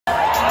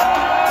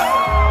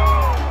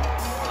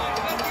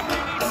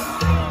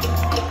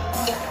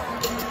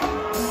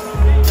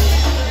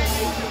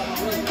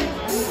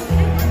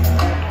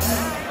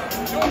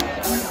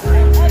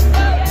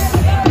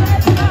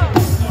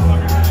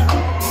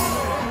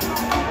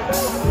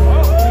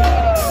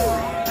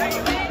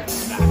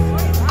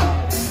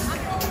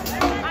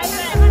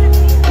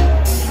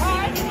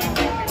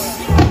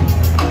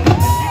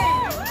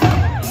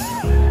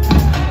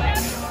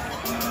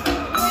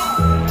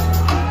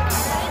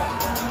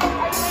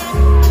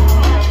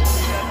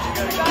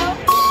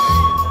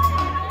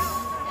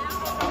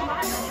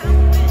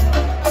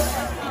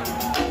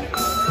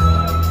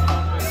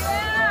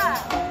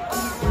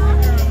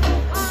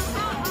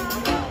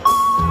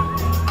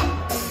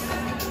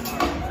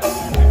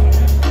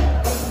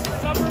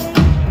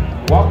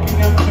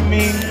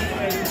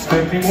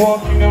Expecting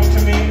walking up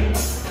to me,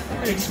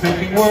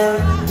 expecting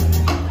words,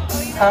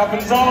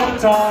 happens all the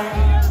time.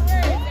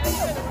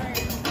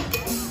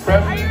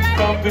 Present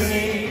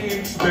company,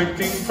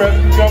 expecting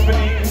present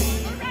company,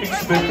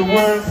 expect the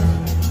worst,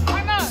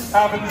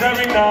 happens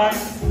every night.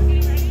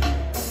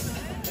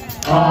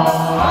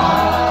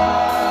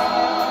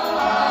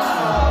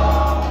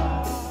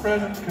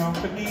 Present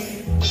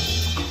company,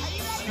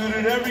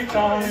 scooted every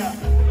time.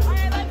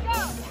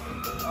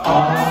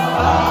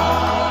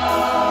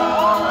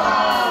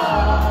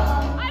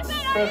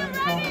 Present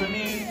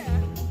company,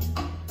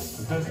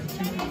 the best that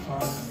you can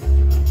find.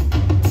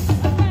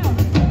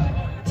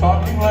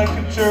 Talking like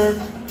a jerk,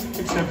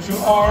 except you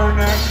are an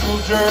actual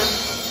jerk.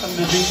 A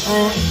living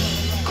proof,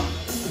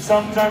 but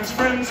sometimes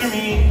friends are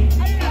mean.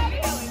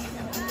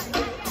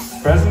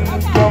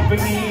 Present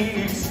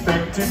company,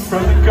 expected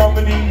present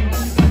company,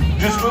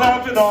 just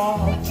laugh it off,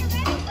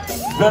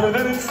 better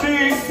than it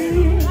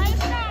seems.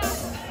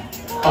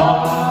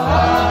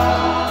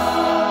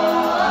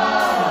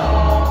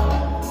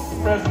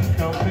 Present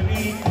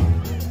company,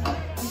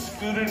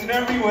 scooted in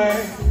every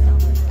way.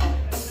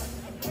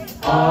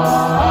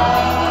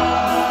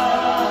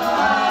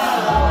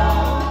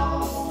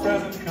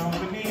 Present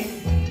company,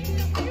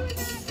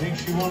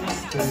 makes you want to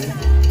stay.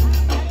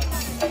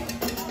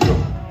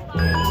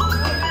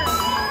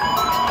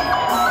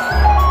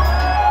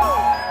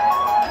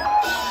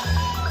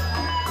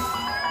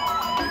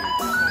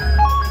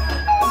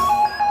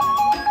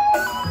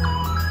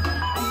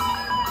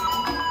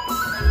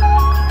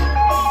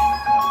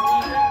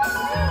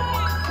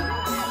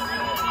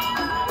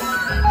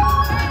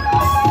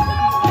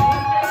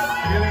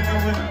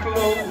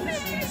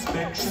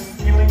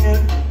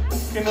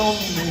 Can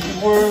only make it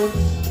worse,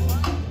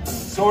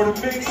 sort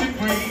of makes it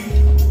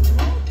breathe.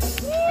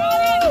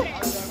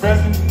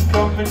 Present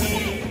company,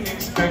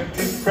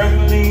 expected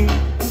presently,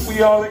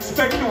 we all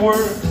expect the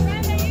worst.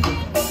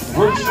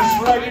 Works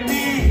just like in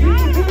me.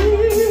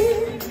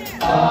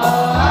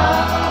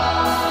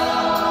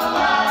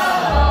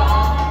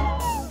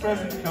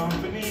 Present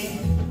company,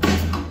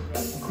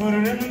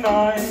 included in the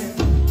night.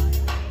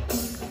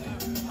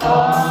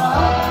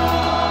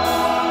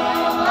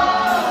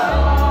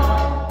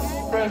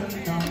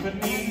 Present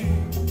company,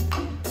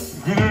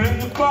 good in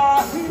the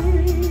body.